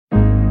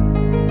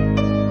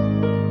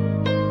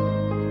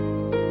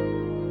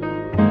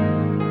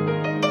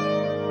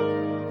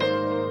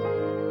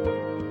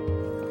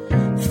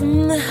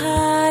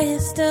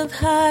revealed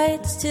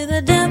heights to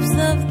the depths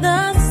of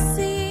the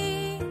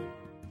sea.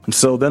 And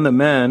so then the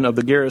men of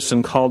the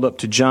garrison called up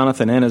to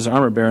Jonathan and his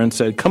armor-bearer and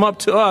said, "Come up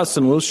to us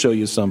and we'll show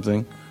you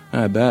something."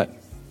 I bet.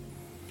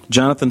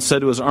 Jonathan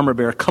said to his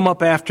armor-bearer, "Come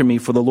up after me,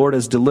 for the Lord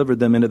has delivered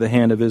them into the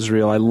hand of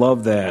Israel." I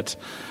love that.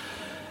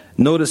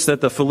 Notice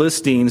that the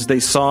Philistines, they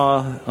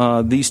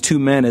saw these two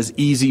men as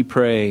easy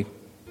prey.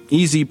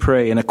 Easy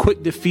prey and a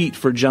quick defeat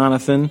for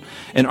Jonathan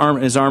and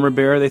his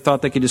armor-bearer. They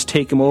thought they could just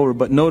take him over.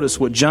 But notice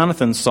what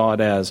Jonathan saw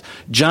it as.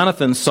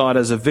 Jonathan saw it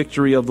as a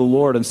victory of the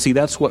Lord. And see,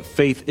 that's what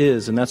faith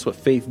is, and that's what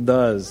faith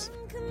does.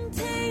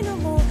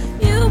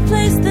 You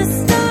place the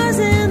stars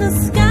in the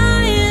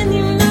sky and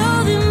you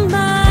know them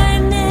by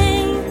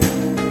name.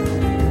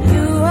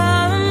 You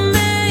are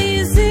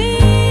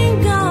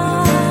amazing,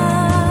 God.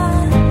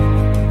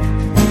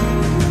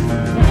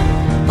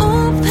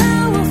 All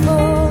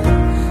powerful,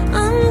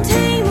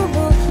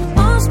 untamable,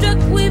 awestruck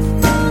we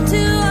fall to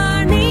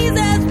our knees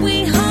as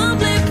we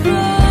humbly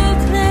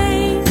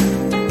proclaim.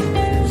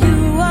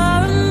 You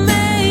are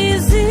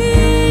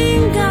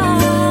amazing,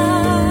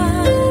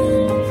 God.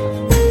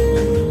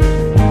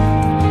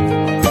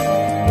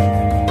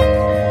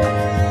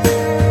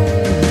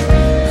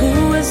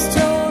 Who has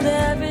told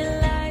every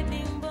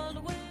lightning bolt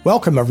will...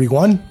 Welcome,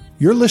 everyone.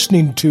 You're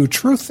listening to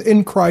Truth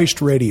in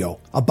Christ Radio,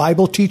 a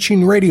Bible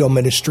teaching radio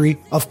ministry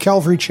of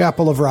Calvary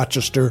Chapel of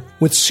Rochester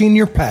with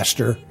Senior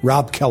Pastor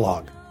Rob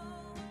Kellogg.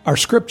 Our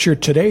scripture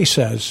today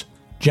says,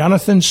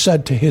 Jonathan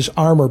said to his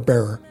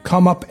armor-bearer,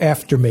 "Come up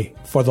after me,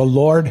 for the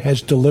Lord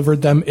has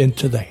delivered them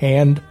into the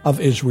hand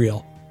of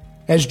Israel."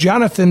 As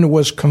Jonathan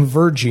was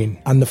converging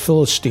on the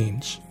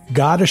Philistines,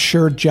 God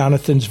assured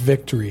Jonathan's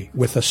victory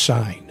with a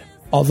sign.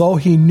 Although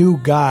he knew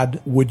God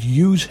would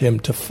use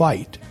him to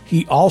fight,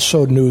 he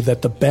also knew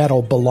that the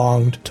battle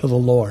belonged to the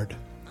Lord.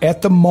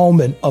 At the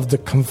moment of the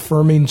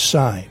confirming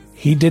sign,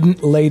 he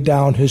didn't lay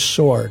down his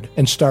sword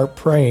and start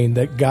praying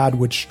that God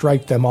would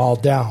strike them all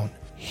down.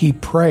 He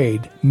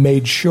prayed,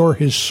 made sure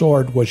his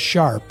sword was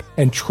sharp,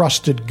 and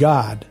trusted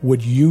God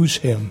would use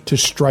him to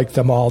strike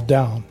them all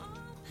down.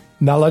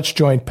 Now let's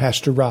join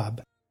Pastor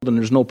Rob. And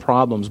there's no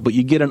problems, but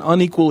you get an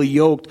unequally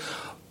yoked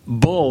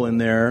bull in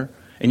there,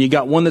 and you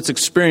got one that's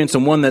experienced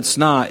and one that's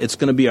not. It's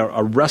going to be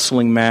a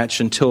wrestling match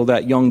until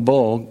that young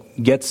bull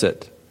gets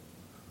it.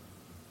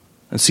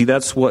 And see,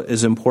 that's what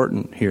is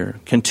important here.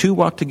 Can two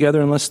walk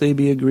together unless they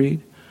be agreed?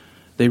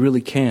 They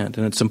really can't,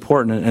 and it's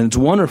important. And it's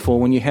wonderful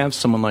when you have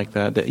someone like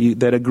that,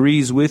 that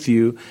agrees with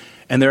you,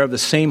 and they're of the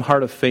same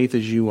heart of faith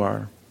as you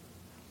are.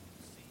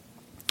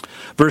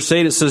 Verse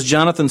 8, it says,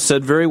 Jonathan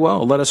said, "Very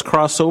well, let us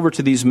cross over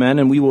to these men,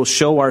 and we will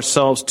show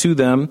ourselves to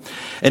them.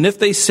 And if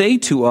they say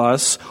to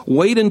us,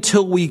 'Wait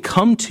until we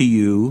come to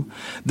you,'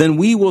 then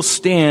we will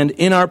stand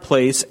in our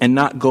place and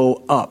not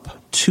go up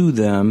to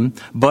them.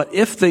 But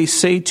if they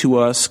say to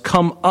us,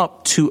 'Come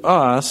up to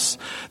us,'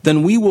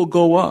 then we will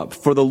go up,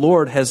 for the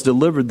Lord has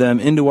delivered them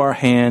into our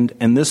hand,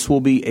 and this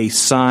will be a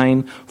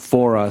sign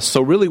for us."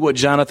 So really what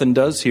Jonathan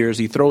does here is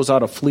he throws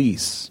out a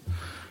fleece.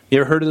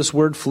 You ever heard of this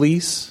word,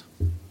 fleece?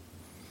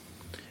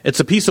 It's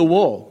a piece of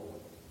wool.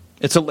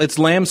 It's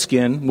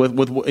lambskin with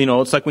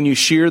it's like when you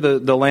shear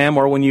the lamb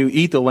or when you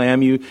eat the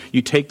lamb, you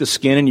take the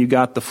skin and you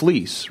got the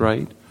fleece,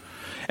 right?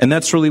 And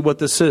that's really what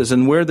this is.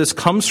 And where this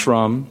comes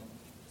from,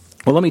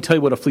 well, let me tell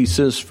you what a fleece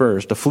is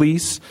first. A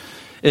fleece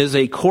is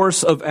a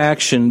course of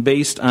action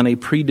based on a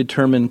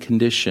predetermined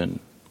condition.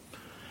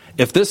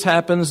 If this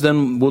happens,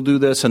 then we'll do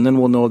this, and then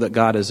we'll know that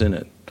God is in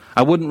it.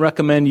 I wouldn't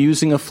recommend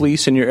using a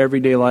fleece in your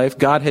everyday life.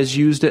 God has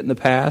used it in the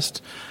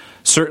past,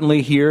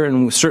 certainly here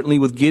and certainly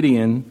with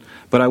Gideon,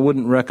 but I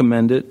wouldn't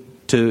recommend it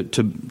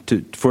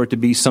for it to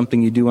be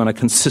something you do on a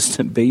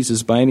consistent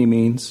basis by any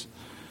means.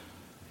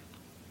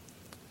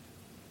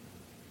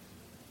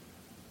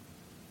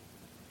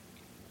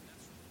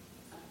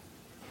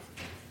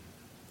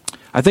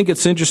 I think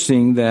it's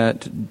interesting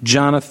that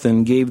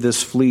Jonathan gave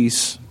this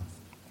fleece,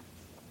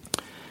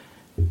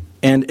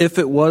 and if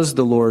it was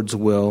the Lord's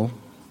will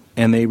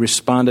and they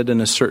responded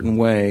in a certain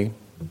way,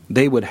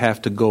 they would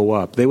have to go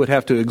up. They would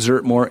have to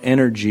exert more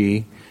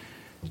energy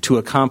to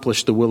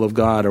accomplish the will of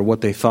God, or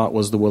what they thought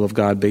was the will of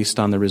God based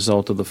on the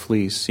result of the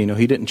fleece. He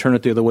didn't turn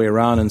it the other way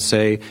around and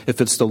say,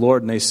 if it's the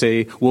Lord and they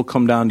say, "We'll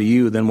come down to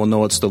you," then we'll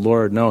know it's the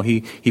Lord. No,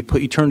 he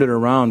turned it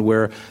around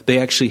where they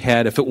actually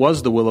had, if it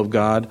was the will of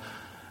God,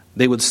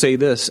 they would say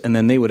this, and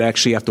then they would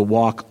actually have to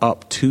walk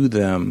up to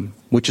them,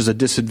 which is a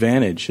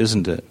disadvantage,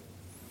 isn't it?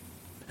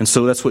 And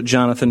so that's what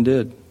Jonathan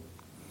did.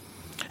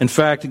 In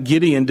fact,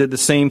 Gideon did the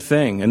same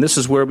thing, and this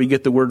is where we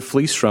get the word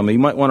fleece from. You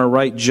might want to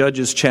write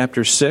Judges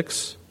chapter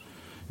 6.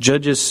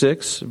 Judges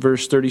 6,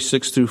 verse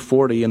 36 through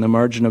 40 in the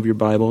margin of your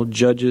Bible.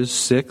 Judges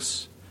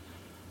 6,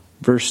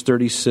 verse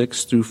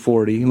 36 through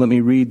 40. Let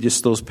me read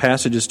just those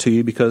passages to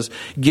you, because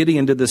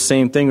Gideon did the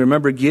same thing.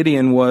 Remember,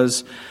 Gideon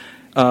was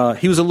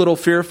he was a little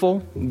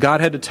fearful.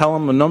 God had to tell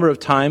him a number of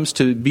times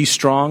to be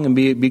strong and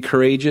be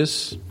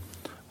courageous.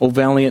 O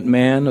valiant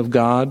man of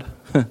God.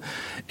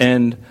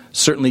 And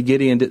certainly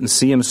Gideon didn't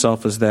see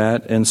himself as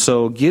that. And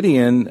so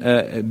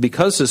Gideon,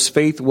 because his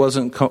faith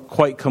wasn't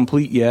quite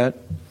complete yet,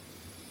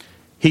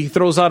 he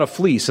throws out a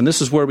fleece, and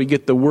this is where we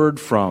get the word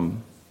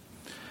from.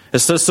 It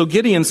says, "So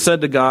Gideon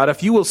said to God,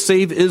 if you will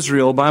save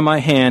Israel by my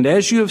hand,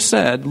 as you have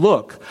said,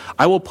 look,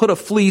 I will put a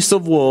fleece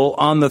of wool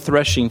on the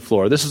threshing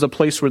floor." This is a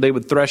place where they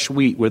would thresh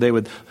wheat, where they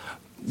would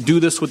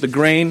do this with the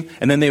grain,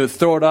 and then they would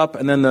throw it up,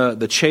 and then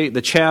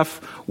the chaff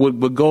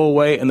would go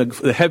away, and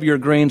the heavier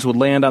grains would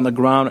land on the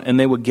ground, and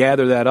they would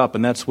gather that up,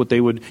 and that's what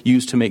they would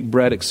use to make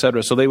bread,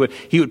 etc. So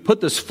he would put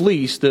this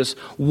fleece, this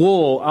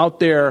wool, out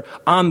there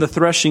on the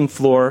threshing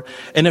floor,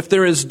 and if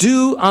there is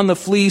dew on the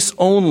fleece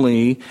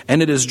only,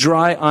 and it is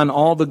dry on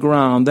all the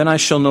ground, then I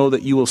shall know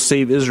that you will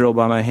save Israel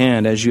by my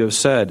hand, as you have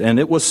said. And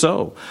it was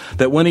so,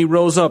 that when he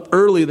rose up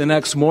early the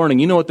next morning,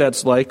 you know what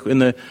that's like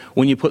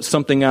when you put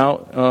something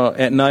out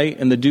at night,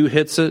 and the dew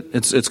hits it,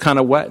 it's kind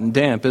of wet and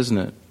damp, isn't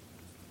it?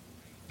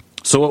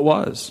 So it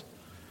was.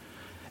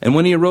 And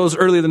when he arose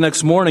early the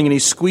next morning and he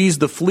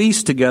squeezed the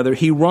fleece together,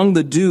 he wrung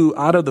the dew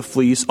out of the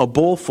fleece, a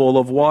bowl full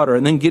of water.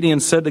 And then Gideon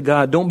said to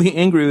God, "Don't be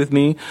angry with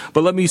me,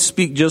 but let me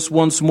speak just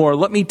once more.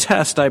 Let me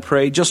test, I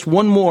pray, just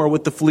one more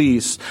with the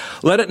fleece.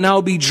 Let it now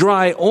be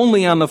dry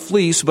only on the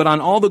fleece, but on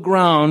all the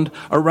ground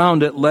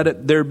around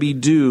it there be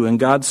dew." And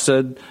God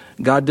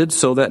did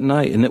so that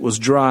night, and it was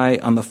dry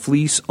on the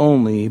fleece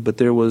only, but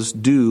there was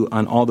dew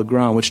on all the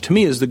ground, which to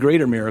me is the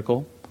greater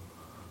miracle,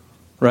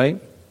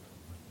 right?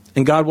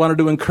 And God wanted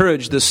to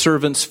encourage this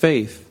servant's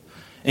faith.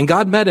 And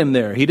God met him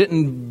there. He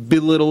didn't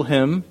belittle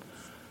him.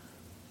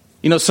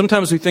 You know,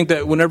 sometimes we think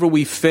that whenever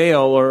we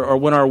fail or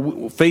when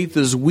our faith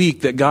is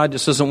weak, that God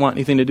just doesn't want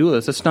anything to do with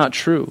us. That's not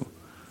true.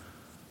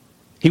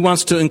 He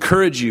wants to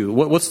encourage you.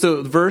 What's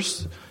the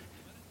verse?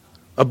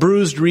 "A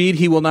bruised reed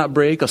he will not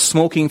break, a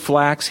smoking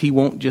flax he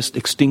won't just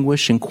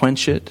extinguish and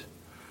quench it."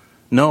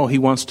 No, he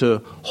wants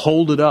to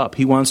hold it up.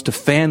 He wants to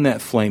fan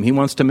that flame. He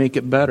wants to make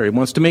it better. He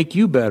wants to make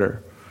you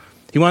better.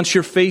 He wants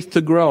your faith to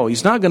grow.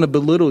 He's not going to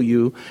belittle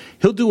you.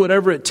 He'll do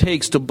whatever it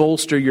takes to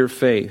bolster your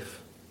faith.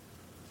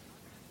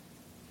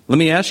 Let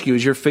me ask you,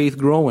 is your faith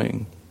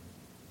growing?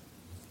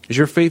 Is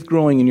your faith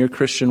growing in your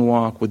Christian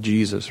walk with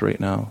Jesus right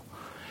now?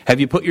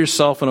 Have you put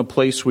yourself in a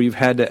place where you've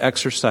had to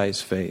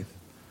exercise faith?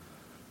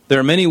 There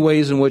are many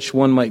ways in which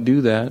one might do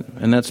that,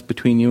 and that's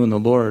between you and the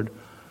Lord.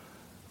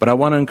 But I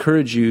want to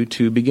encourage you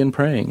to begin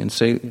praying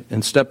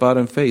and step out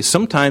in faith.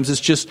 Sometimes it's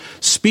just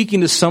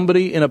speaking to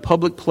somebody in a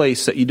public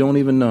place that you don't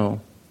even know,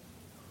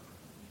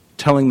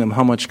 telling them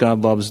how much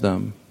God loves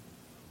them.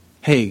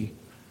 Hey,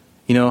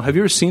 have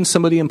you ever seen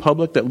somebody in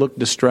public that looked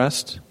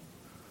distressed?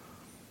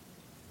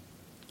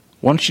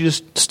 Why don't you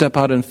just step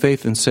out in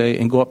faith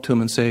and go up to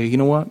them and say, "You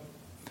know what?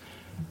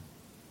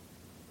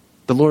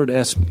 The Lord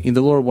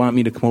wanted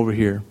me to come over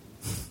here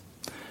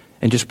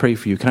and just pray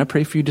for you. Can I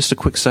pray for you just a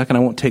quick second? I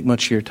won't take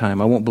much of your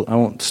time. I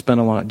won't spend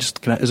a lot.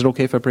 Is it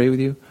okay if I pray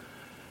with you?"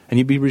 And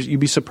you'd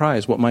be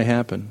surprised what might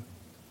happen.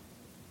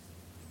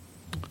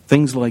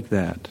 Things like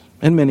that,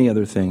 and many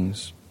other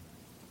things.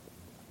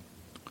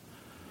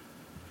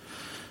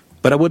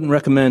 But I wouldn't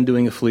recommend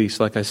doing a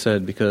fleece, like I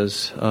said,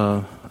 because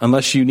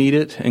unless you need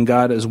it and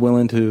God is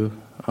willing to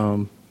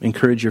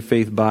encourage your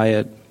faith by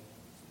it,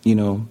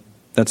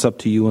 that's up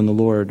to you and the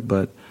Lord.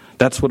 But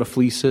that's what a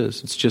fleece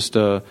is. It's just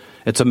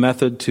it's a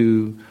method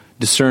to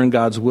discern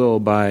God's will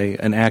by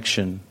an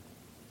action.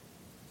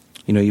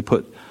 You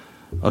put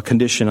a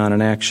condition on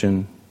an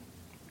action.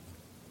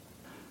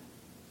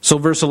 So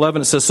verse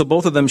 11, it says, "So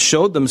both of them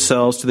showed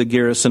themselves to the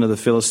garrison of the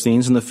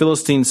Philistines, and the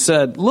Philistines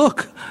said,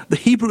 'Look, the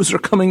Hebrews are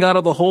coming out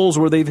of the holes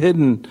where they've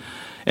hidden.'"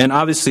 And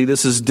obviously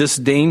this is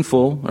disdaining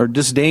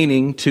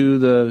to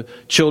the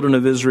children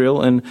of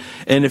Israel. And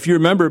if you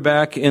remember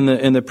back in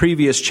the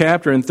previous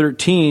chapter in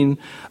 13,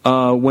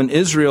 when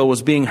Israel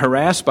was being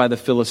harassed by the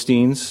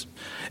Philistines,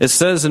 it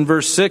says in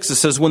verse 6, it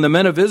says, "When the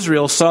men of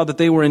Israel saw that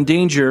they were in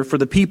danger, for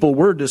the people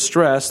were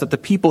distressed, that the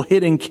people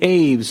hid in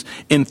caves,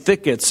 in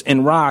thickets,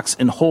 in rocks,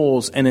 in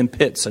holes, and in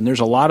pits." And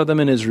there's a lot of them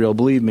in Israel,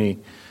 believe me.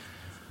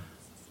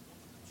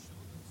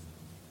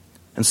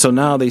 And so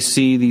now they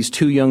see these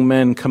two young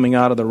men coming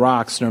out of the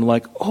rocks, and they're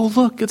like, "Oh,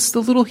 look, it's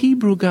the little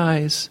Hebrew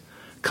guys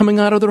coming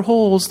out of their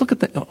holes. Look at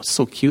that. Oh, it's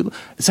so cute.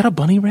 Is that a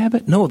bunny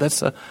rabbit? No,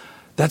 is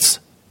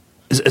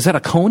that a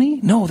coney?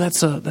 No,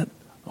 that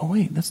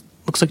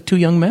looks like two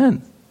young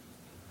men."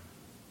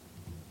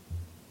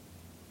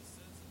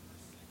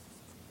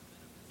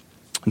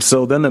 And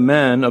so then the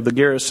men of the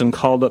garrison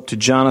called up to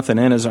Jonathan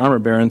and his armor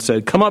bearer and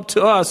said, "Come up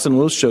to us and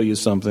we'll show you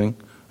something."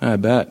 I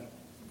bet.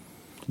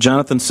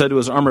 Jonathan said to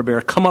his armor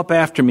bearer, "Come up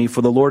after me,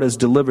 for the Lord has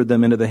delivered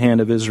them into the hand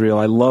of Israel."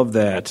 I love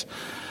that.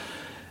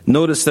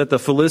 Notice that the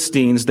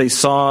Philistines, they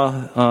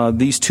saw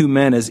these two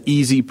men as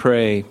easy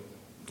prey,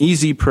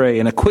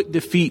 and a quick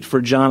defeat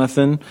for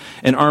Jonathan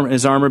and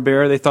his armor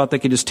bearer. They thought they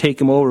could just take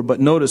him over. But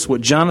notice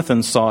what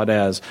Jonathan saw it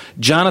as.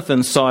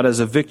 Jonathan saw it as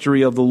a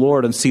victory of the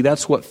Lord. And see,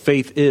 that's what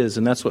faith is,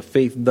 and that's what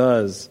faith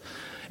does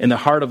in the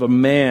heart of a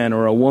man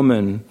or a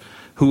woman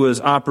who is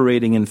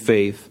operating in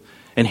faith.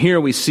 And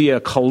here we see a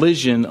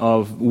collision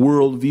of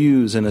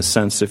worldviews, in a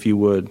sense, if you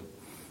would.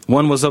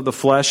 One was of the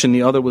flesh and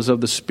the other was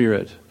of the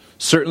Spirit.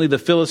 Certainly the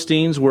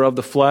Philistines were of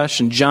the flesh,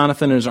 and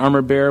Jonathan and his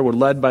armor bearer were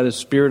led by the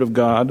Spirit of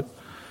God.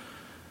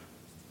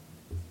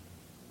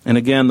 And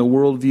again, the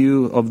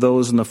worldview of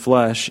those in the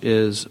flesh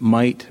is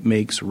might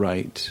makes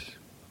right.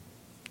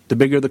 The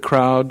bigger the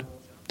crowd,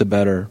 the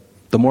better.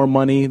 The more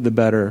money, the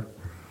better.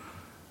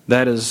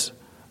 That is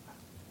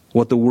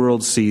what the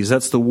world sees.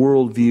 That's the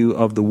worldview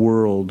of the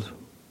world.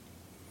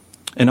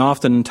 And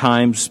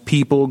oftentimes,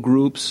 people,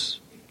 groups,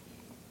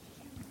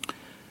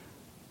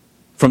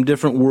 from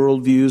different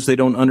worldviews, they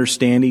don't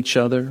understand each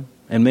other.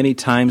 And many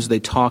times they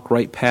talk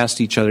right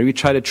past each other. You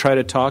try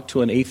to talk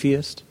to an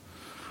atheist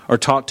or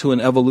talk to an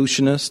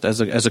evolutionist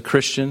as a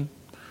Christian.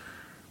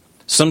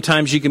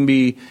 Sometimes you can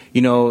be,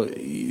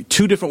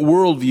 two different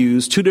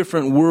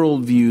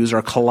worldviews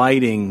are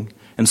colliding,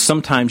 and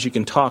sometimes you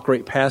can talk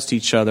right past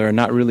each other and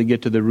not really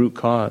get to the root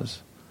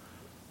cause.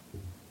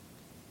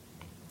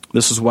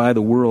 This is why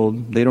the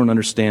world, they don't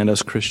understand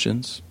us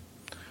Christians.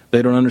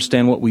 They don't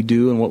understand what we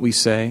do and what we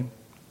say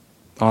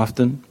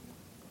often.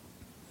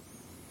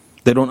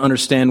 They don't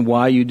understand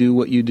why you do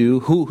what you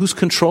do. Who's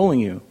controlling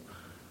you?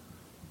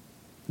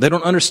 They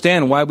don't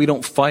understand why we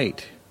don't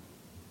fight.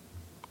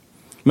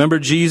 Remember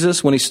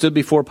Jesus when he stood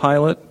before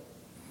Pilate?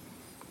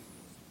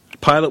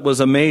 Pilate was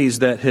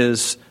amazed that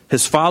his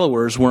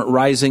followers weren't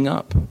rising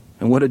up.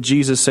 And what did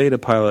Jesus say to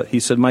Pilate? He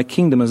said, "My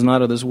kingdom is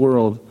not of this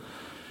world.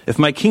 If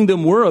my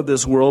kingdom were of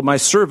this world, my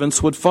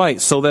servants would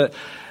fight so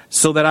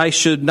that I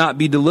should not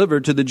be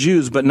delivered to the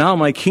Jews. But now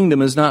my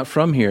kingdom is not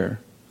from here."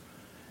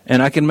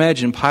 And I can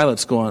imagine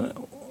Pilate's going,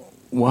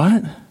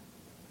 "What?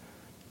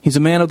 He's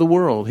a man of the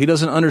world. He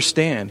doesn't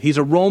understand. He's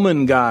a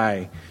Roman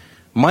guy.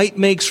 Might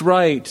makes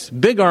right.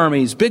 Big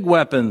armies, big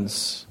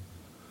weapons.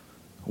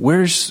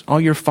 Where's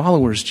all your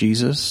followers,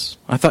 Jesus?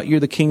 I thought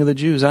you're the king of the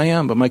Jews." "I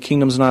am, but my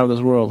kingdom's not of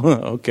this world."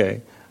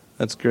 "Okay,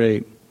 that's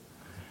great.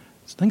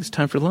 I think it's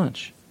time for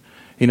lunch."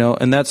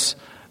 And that's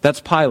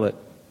Pilate.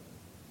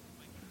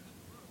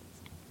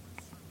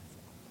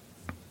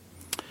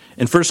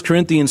 In 1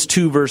 Corinthians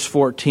 2, verse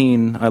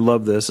 14, I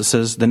love this. It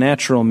says, "The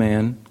natural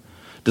man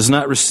does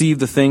not receive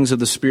the things of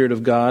the Spirit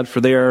of God,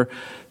 for they are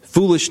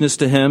foolishness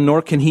to him,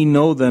 nor can he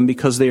know them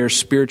because they are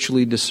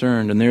spiritually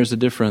discerned." And there's the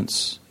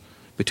difference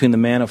between the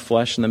man of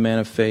flesh and the man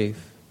of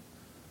faith.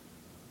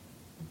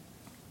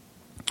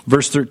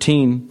 Verse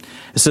 13,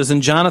 it says,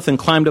 "And Jonathan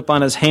climbed up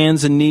on his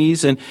hands and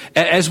knees." And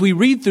as we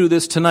read through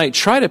this tonight,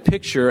 try to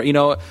picture,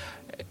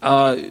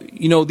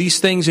 these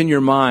things in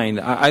your mind.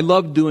 I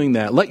love doing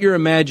that. Let your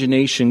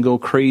imagination go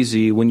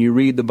crazy when you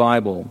read the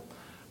Bible.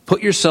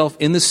 Put yourself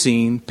in the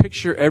scene.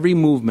 Picture every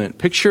movement.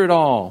 Picture it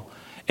all.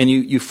 And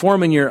you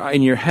form in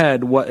your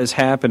head what is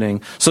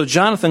happening. So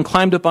Jonathan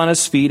climbed up on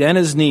his feet and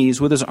his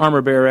knees with his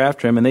armor-bearer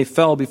after him, and they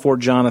fell before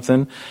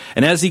Jonathan.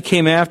 And as he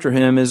came after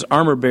him, his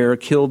armor-bearer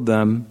killed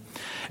them.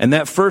 And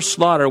that first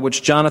slaughter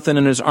which Jonathan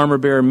and his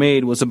armor-bearer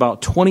made was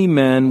about 20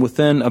 men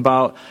within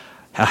about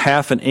a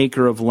half an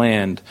acre of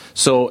land.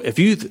 So if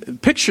you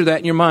picture that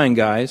in your mind,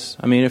 guys.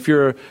 I mean, if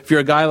you're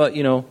a guy,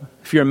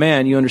 if you're a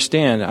man, you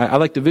understand. I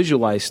like to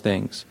visualize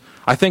things.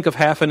 I think of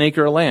half an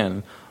acre of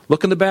land.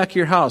 Look in the back of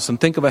your house and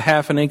think of a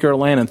half an acre of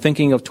land and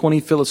thinking of 20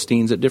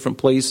 Philistines at different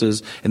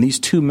places. And these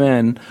two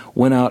men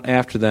went out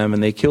after them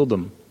and they killed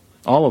them.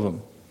 All of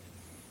them.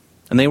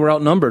 And they were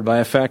outnumbered by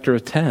a factor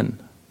of 10.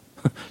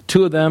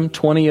 2 of them,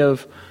 20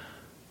 of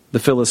the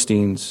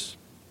Philistines.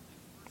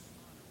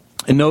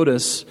 And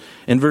notice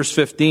in verse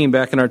 15,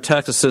 back in our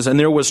text, it says, "And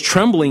there was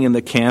trembling in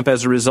the camp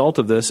as a result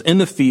of this, in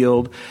the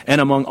field and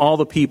among all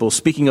the people."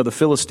 Speaking of the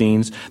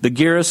Philistines, "the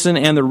garrison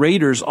and the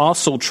raiders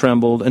also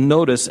trembled." And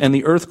notice, "and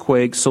the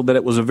earthquake, so that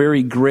it was a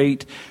very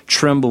great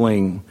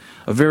trembling."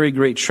 A very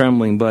great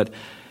trembling. But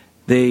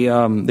they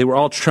were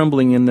all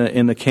trembling in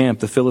the camp,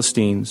 the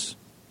Philistines.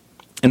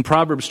 In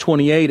Proverbs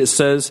 28, it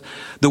says,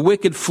 "The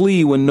wicked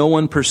flee when no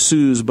one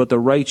pursues, but the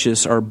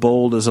righteous are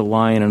bold as a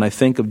lion." And I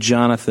think of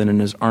Jonathan and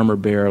his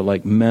armor-bearer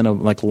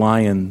like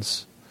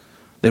lions.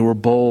 They were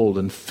bold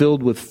and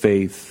filled with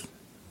faith.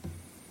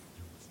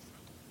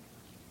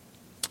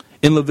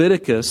 In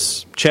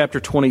Leviticus chapter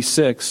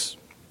 26,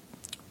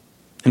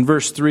 in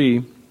verse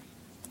 3,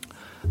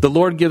 the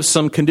Lord gives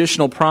some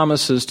conditional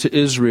promises to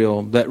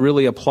Israel that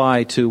really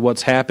apply to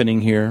what's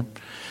happening here.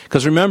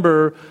 Because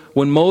remember,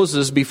 when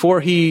Moses, before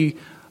he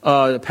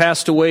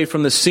passed away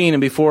from the scene and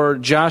before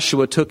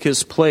Joshua took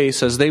his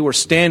place, as they were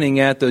standing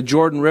at the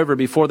Jordan River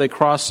before they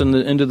crossed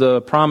into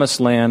the promised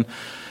land,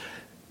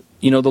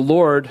 the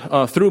Lord,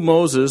 through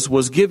Moses,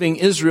 was giving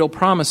Israel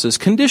promises,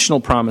 conditional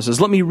promises.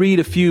 Let me read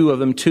a few of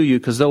them to you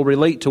because they'll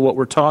relate to what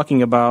we're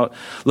talking about.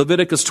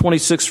 Leviticus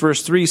 26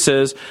 verse 3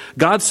 says,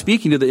 God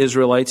speaking to the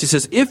Israelites, He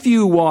says, "If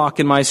you walk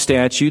in my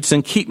statutes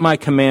and keep my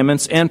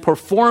commandments and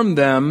perform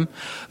them,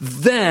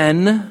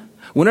 then..."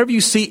 Whenever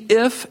you see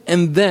 "if"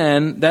 and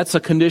 "then," that's a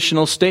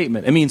conditional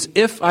statement. It means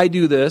if I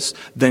do this,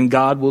 then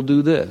God will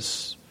do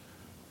this.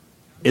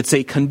 It's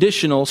a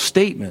conditional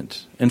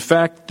statement. In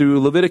fact, through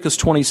Leviticus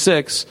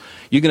 26,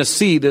 you're going to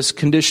see this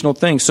conditional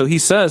thing. So he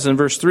says in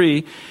verse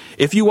 3,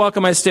 "If you walk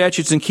in my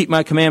statutes and keep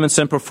my commandments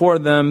and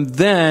perform them,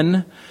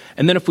 then..."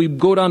 And then if we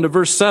go down to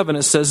verse 7,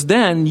 it says,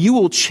 "Then you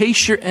will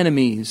chase your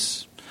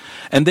enemies,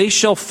 and they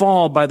shall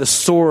fall by the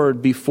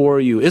sword before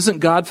you." Isn't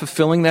God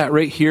fulfilling that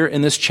right here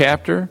in this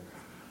chapter?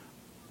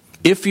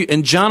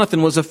 And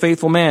Jonathan was a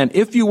faithful man.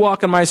 If you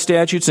walk in my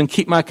statutes and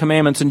keep my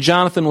commandments, and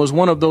Jonathan was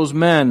one of those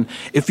men,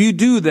 if you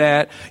do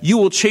that, you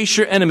will chase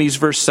your enemies,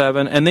 verse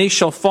 7, and they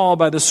shall fall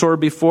by the sword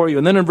before you.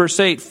 And then in verse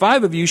 8,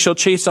 5 of you shall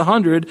chase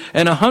 100,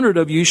 and 100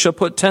 of you shall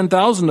put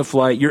 10,000 to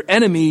flight. Your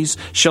enemies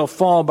shall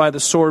fall by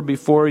the sword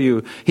before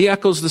you. He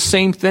echoes the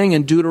same thing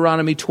in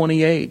Deuteronomy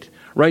 28.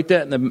 Write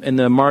that in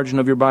the margin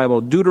of your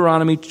Bible.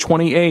 Deuteronomy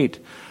 28.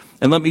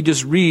 And let me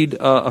just read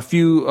a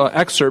few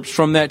excerpts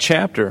from that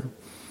chapter.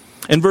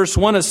 In verse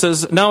 1 it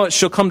says, now it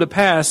shall come to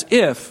pass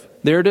if,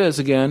 there it is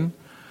again.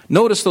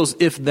 Notice those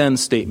if-then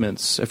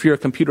statements. If you're a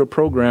computer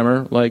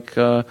programmer like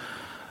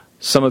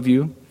some of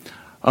you,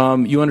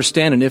 you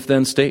understand an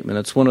if-then statement.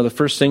 It's one of the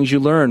first things you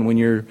learn when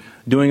you're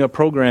doing a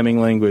programming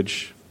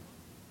language.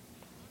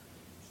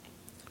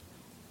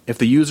 If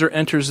the user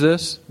enters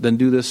this, then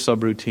do this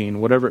subroutine,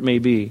 whatever it may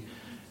be.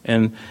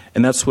 And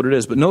that's what it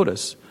is. But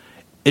notice,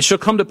 it shall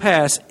come to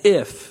pass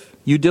if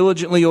you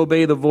diligently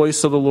obey the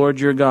voice of the Lord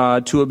your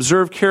God, to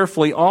observe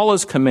carefully all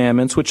his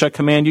commandments, which I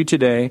command you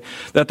today,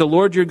 that the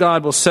Lord your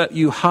God will set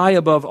you high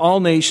above all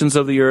nations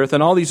of the earth,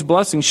 and all these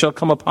blessings shall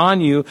come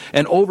upon you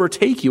and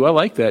overtake you. I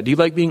like that. Do you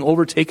like being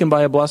overtaken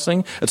by a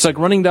blessing? It's like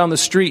running down the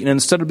street, and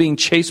instead of being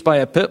chased by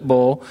a pit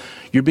bull,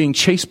 you're being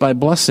chased by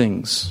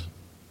blessings.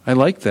 I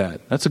like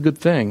that. That's a good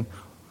thing.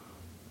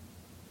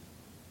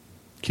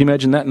 Can you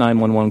imagine that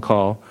 911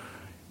 call?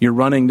 You're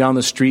running down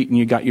the street and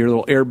you got your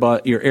little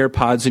your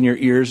AirPods in your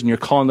ears, and you're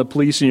calling the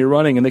police and you're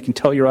running, and they can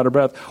tell you're out of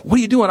breath. What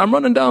are you doing? I'm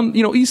running down,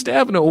 East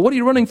Avenue. What are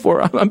you running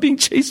for? I'm being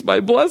chased by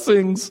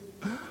blessings.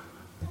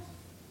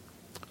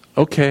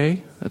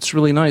 Okay, that's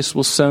really nice.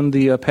 We'll send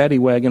the paddy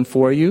wagon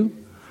for you.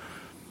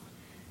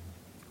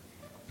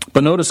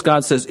 But notice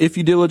God says, if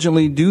you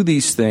diligently do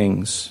these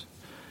things,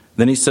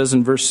 then he says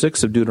in verse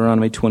 6 of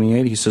Deuteronomy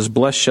 28, he says,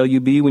 blessed shall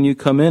you be when you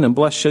come in, and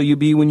blessed shall you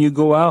be when you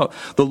go out.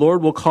 The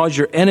Lord will cause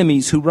your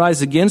enemies who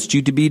rise against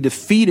you to be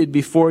defeated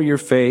before your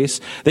face.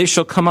 They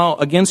shall come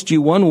out against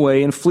you one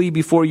way and flee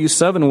before you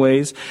 7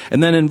 ways.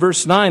 And then in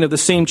verse 9 of the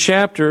same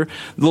chapter,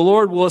 the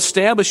Lord will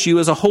establish you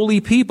as a holy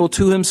people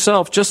to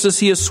himself, just as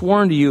he has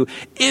sworn to you.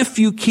 If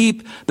you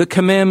keep the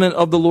commandment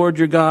of the Lord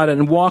your God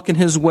and walk in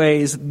his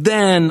ways,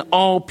 then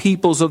all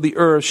peoples of the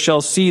earth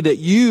shall see that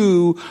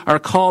you are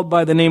called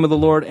by the name of the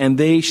Lord, and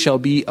they shall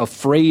be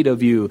afraid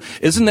of you.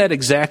 Isn't that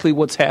exactly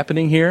what's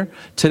happening here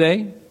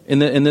today in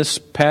this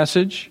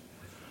passage?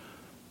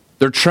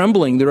 They're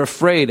trembling, they're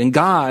afraid, and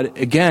God,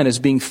 again, is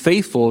being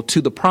faithful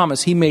to the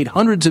promise he made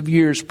hundreds of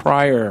years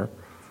prior.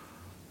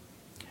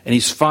 And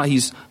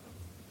he's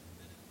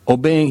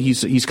obeying,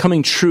 he's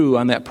coming true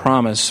on that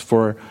promise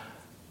for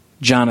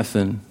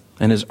Jonathan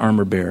and his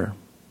armor bearer.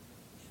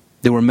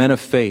 They were men of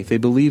faith. They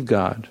believed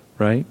God,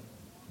 right?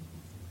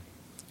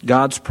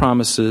 God's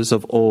promises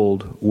of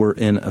old were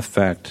in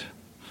effect.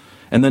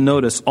 And then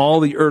notice,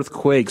 all the earth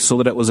quaked, so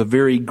that it was a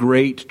very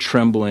great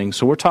trembling.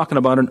 So we're talking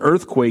about an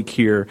earthquake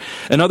here.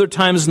 And other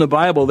times in the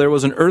Bible, there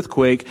was an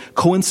earthquake,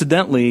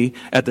 coincidentally,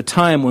 at the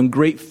time when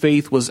great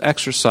faith was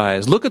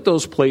exercised. Look at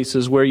those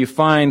places where you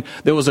find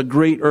there was a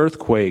great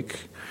earthquake.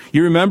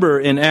 You remember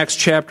in Acts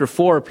chapter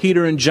 4,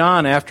 Peter and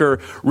John,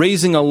 after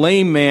raising a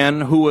lame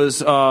man who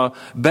was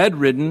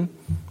bedridden,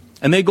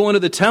 and they go into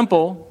the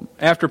temple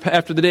after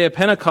the day of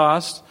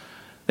Pentecost.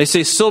 They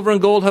say, silver and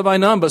gold have I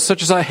none, but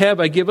such as I have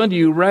I give unto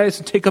you. Rise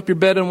and take up your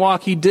bed and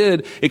walk. He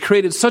did. It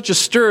created such a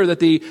stir that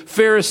the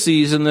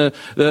Pharisees and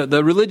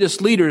the religious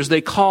leaders,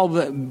 they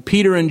called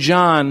Peter and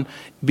John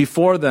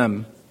before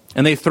them,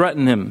 and they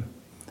threaten him.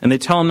 And they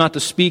tell him not to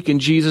speak in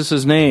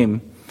Jesus'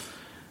 name.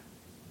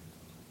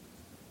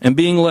 And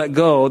being let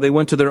go, they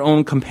went to their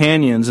own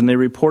companions, and they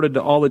reported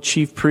to all the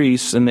chief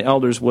priests and the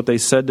elders what they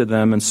said to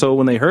them. And so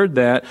when they heard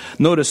that,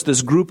 notice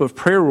this group of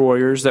prayer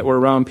warriors that were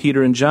around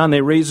Peter and John,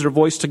 they raised their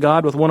voice to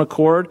God with one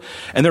accord,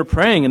 and they're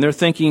praying, and they're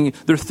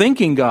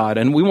thanking God.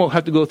 And we won't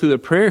have to go through the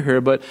prayer here,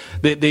 but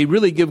they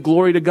really give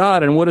glory to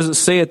God. And what does it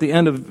say at the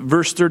end of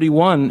verse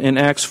 31 in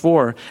Acts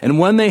 4? And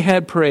when they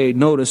had prayed,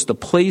 notice the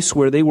place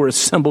where they were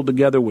assembled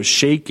together was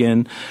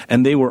shaken,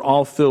 and they were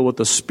all filled with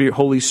the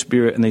Holy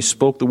Spirit, and they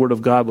spoke the word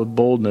of God with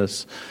boldness.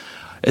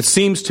 It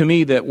seems to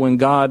me that when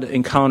God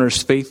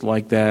encounters faith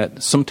like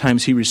that,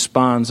 sometimes he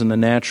responds in the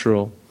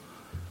natural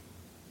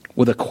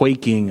with a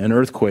quaking, an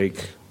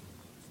earthquake.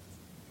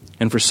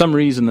 And for some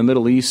reason, the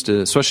Middle East,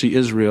 especially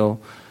Israel,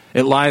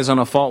 it lies on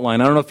a fault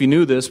line. I don't know if you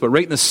knew this, but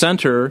right in the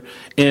center,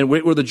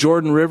 where the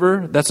Jordan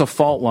River, that's a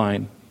fault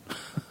line.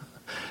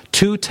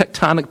 2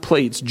 tectonic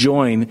plates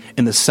join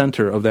in the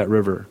center of that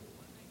river.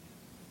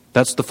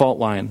 That's the fault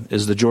line,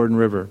 is the Jordan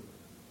River.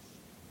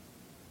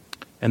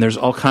 And there's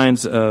all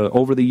kinds,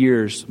 over the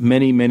years,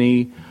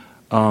 many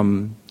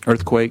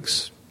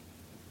earthquakes.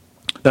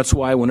 That's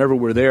why whenever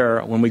we're there,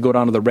 when we go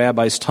down to the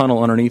Rabbi's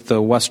Tunnel underneath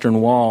the Western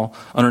Wall,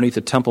 underneath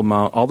the Temple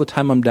Mount, all the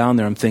time I'm down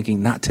there, I'm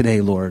thinking, not today,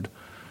 Lord.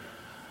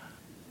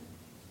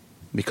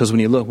 Because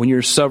when you look, when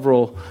you're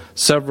several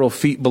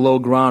feet below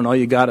ground, all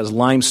you got is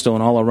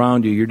limestone all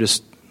around you. You're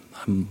just,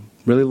 I'm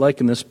really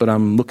liking this, but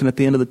I'm looking at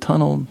the end of the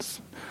tunnel,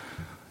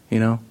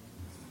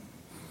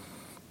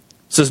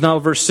 It says now,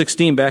 verse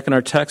 16, back in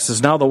our text,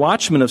 says, now the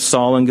watchman of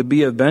Saul and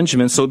Gibeah of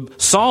Benjamin. So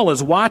Saul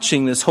is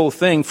watching this whole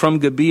thing from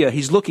Gibeah.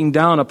 He's looking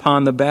down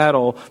upon the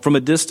battle from a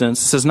distance.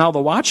 It says, now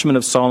the watchman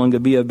of Saul and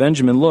Gibeah of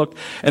Benjamin looked,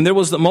 and there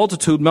was the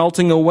multitude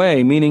melting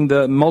away, meaning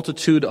the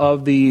multitude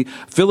of the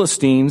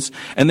Philistines,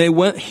 and they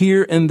went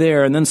here and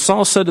there. And then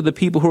Saul said to the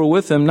people who were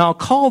with him, now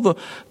call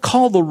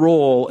the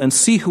roll and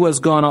see who has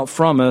gone out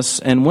from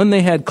us. And when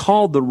they had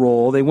called the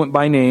roll, they went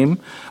by name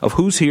of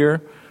who's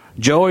here.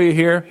 Joe, are you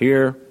here?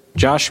 Here.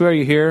 Joshua, are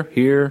you here?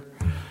 Here.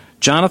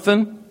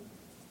 Jonathan?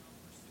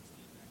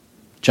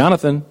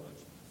 Jonathan's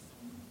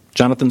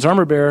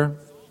armor bearer.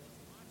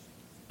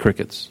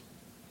 Crickets.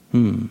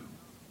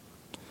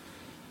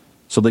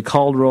 So they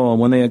called roll, and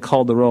when they had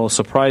called the roll,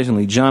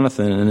 surprisingly,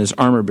 Jonathan and his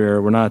armor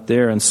bearer were not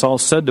there. And Saul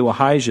said to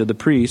Ahijah the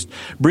priest,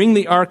 bring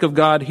the ark of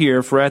God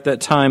here, for at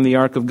that time the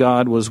ark of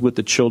God was with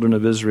the children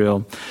of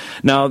Israel.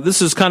 Now,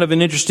 this is kind of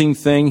an interesting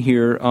thing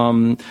here.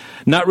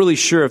 Not really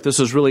sure if this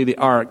is really the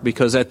ark,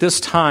 because at this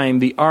time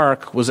the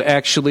ark was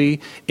actually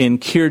in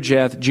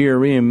Kirjath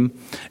Jearim,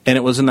 and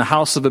it was in the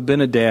house of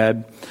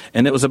Abinadab,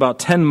 and it was about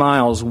 10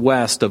 miles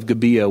west of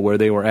Gibeah where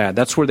they were at.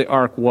 That's where the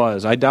ark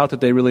was. I doubt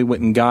that they really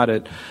went and got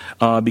it,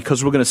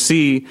 because we're going to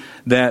see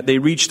that they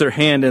reached their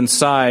hand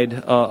inside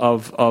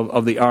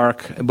of the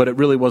ark, but it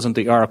really wasn't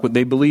the ark. What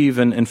they believe,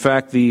 in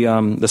fact,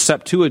 the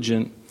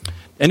Septuagint.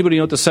 Anybody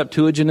know what the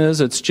Septuagint is?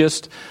 It's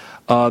just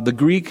the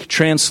Greek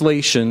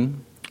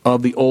translation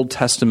of the Old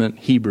Testament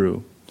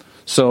Hebrew.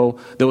 So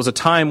there was a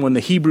time when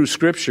the Hebrew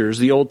Scriptures,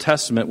 the Old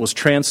Testament, was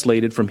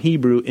translated from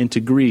Hebrew into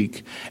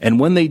Greek. And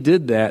when they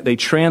did that, they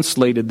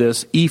translated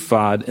this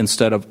ephod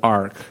instead of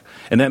ark.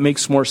 And that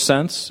makes more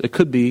sense. It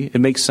could be.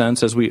 It makes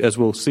sense, as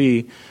we'll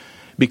see,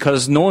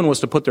 because no one was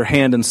to put their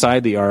hand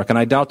inside the ark. And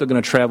I doubt they're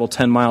going to travel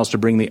 10 miles to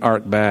bring the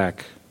ark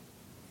back.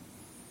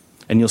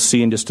 And you'll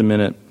see in just a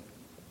minute.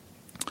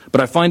 But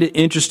I find it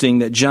interesting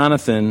that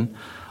Jonathan,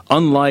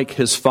 unlike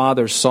his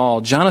father Saul,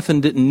 Jonathan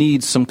didn't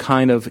need some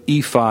kind of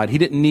ephod. He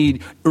didn't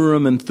need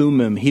Urim and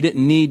Thummim. He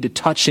didn't need to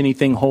touch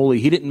anything holy.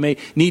 He didn't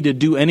need to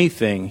do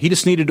anything. He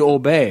just needed to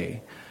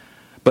obey.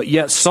 But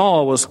yet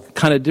Saul was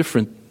kind of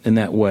different in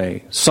that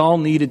way. Saul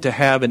needed to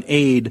have an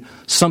aid,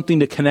 something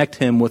to connect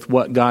him with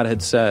what God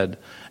had said.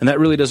 And that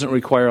really doesn't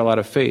require a lot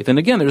of faith. And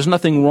again, there's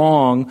nothing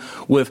wrong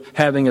with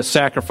having a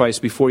sacrifice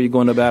before you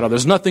go into battle.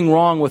 There's nothing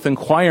wrong with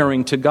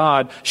inquiring to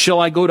God, shall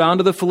I go down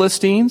to the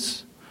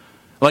Philistines?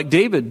 Like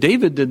David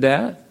did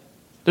that.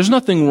 There's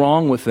nothing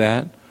wrong with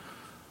that.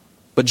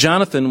 But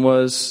Jonathan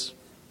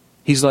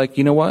he's like,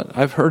 you know what?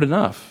 I've heard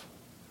enough.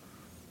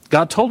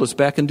 God told us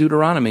back in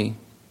Deuteronomy,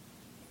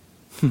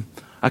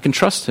 I can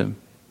trust him.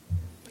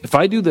 If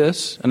I do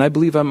this, and I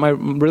believe my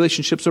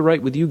relationships are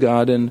right with you,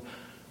 God, and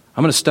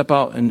I'm going to step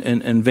out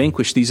and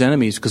vanquish these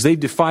enemies because they've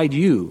defied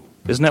you.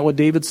 Isn't that what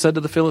David said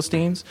to the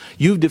Philistines?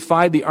 You've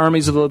defied the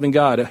armies of the living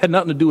God. It had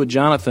nothing to do with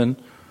Jonathan.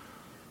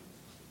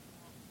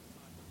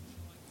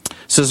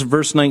 It says,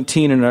 verse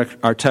 19 in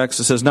our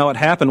text, it says, now it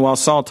happened while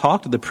Saul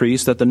talked to the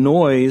priest that the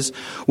noise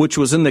which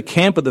was in the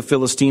camp of the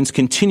Philistines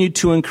continued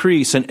to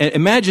increase. And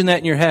imagine that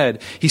in your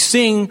head. He's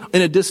seeing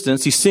in a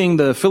distance, he's seeing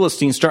the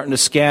Philistines starting to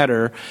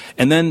scatter,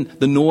 and then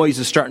the noise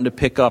is starting to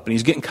pick up, and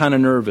he's getting kind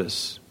of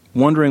nervous,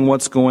 wondering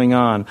what's going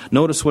on.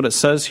 Notice what it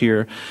says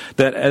here,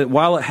 that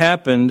now it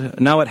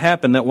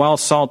happened that while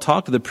Saul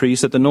talked to the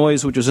priest, that the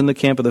noise which was in the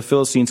camp of the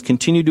Philistines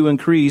continued to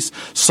increase.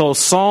 So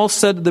Saul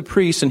said to the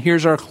priest, and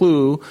here's our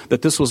clue,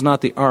 that this was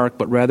not the ark,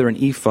 but rather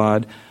an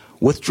ephod,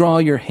 withdraw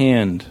your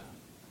hand.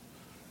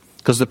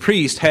 Because the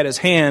priest had his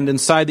hand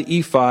inside the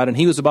ephod, and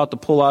he was about to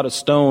pull out a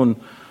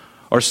stone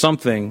or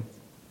something.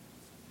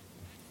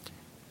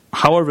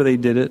 However they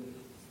did it,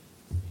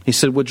 he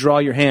said, withdraw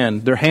your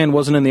hand. Their hand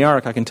wasn't in the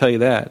ark, I can tell you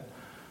that.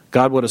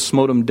 God would have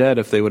smote them dead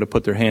if they would have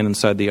put their hand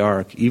inside the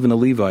ark. Even a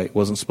Levite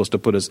wasn't supposed to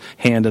put his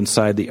hand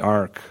inside the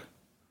ark.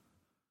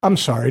 I'm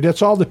sorry,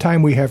 that's all the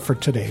time we have for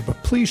today,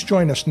 but please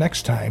join us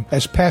next time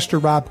as Pastor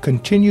Rob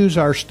continues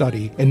our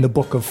study in the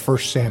book of 1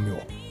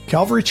 Samuel.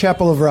 Calvary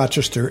Chapel of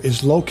Rochester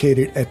is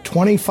located at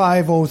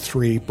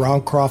 2503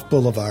 Browncroft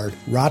Boulevard,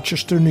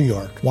 Rochester, New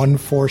York,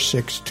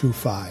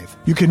 14625.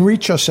 You can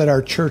reach us at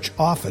our church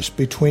office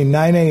between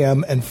 9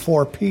 a.m. and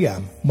 4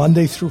 p.m.,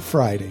 Monday through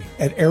Friday,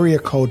 at area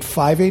code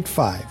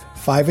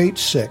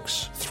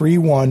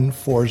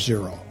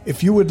 585-586-3140.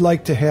 If you would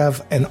like to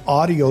have an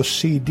audio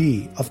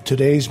CD of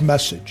today's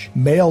message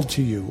mailed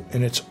to you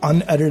in its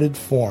unedited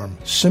form,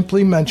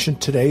 simply mention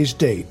today's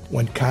date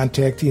when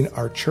contacting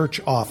our church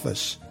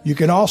office. You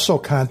can also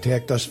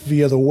contact us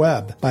via the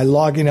web by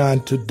logging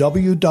on to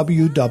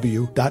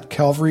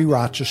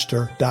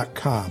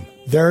www.calvaryrochester.com.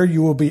 There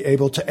you will be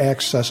able to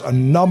access a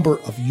number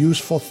of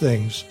useful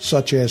things,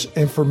 such as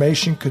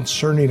information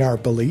concerning our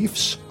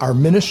beliefs, our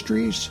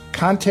ministries,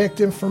 contact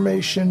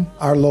information,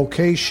 our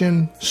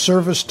location,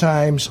 service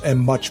times, and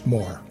much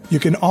more. You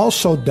can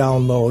also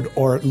download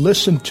or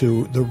listen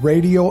to the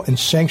radio and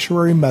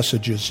sanctuary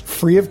messages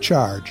free of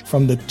charge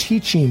from the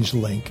teachings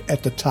link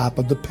at the top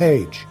of the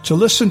page. To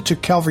listen to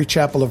Calvary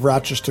Chapel of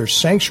Rochester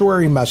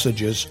sanctuary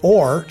messages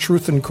or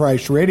Truth in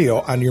Christ Radio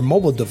on your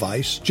mobile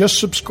device, just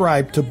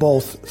subscribe to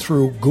both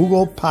through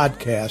Google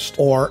Podcast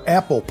or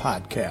Apple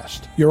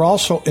Podcast. You're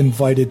also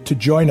invited to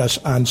join us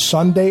on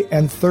Sunday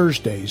and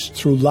Thursdays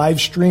through live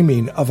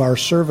streaming of our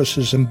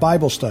services and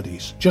Bible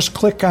studies. Just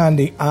click on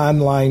the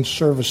online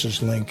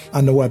services link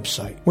on the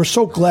website. We're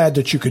so glad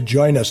that you could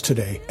join us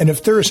today. And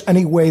if there is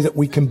any way that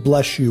we can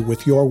bless you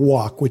with your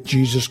walk with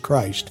Jesus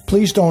Christ,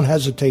 please don't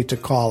hesitate to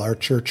call our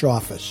church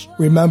office.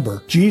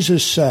 Remember,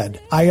 Jesus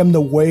said, "I am the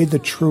way, the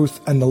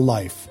truth, and the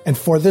life. And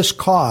for this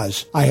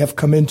cause I have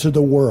come into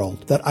the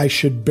world, that I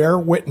should bear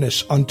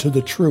witness unto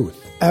the truth.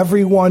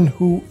 Everyone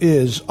who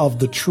is of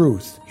the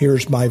truth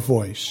hears my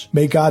voice."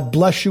 May God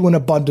bless you in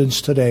abundance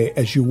today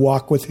as you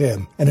walk with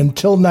Him. And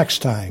until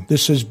next time,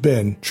 this has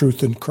been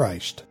Truth in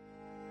Christ.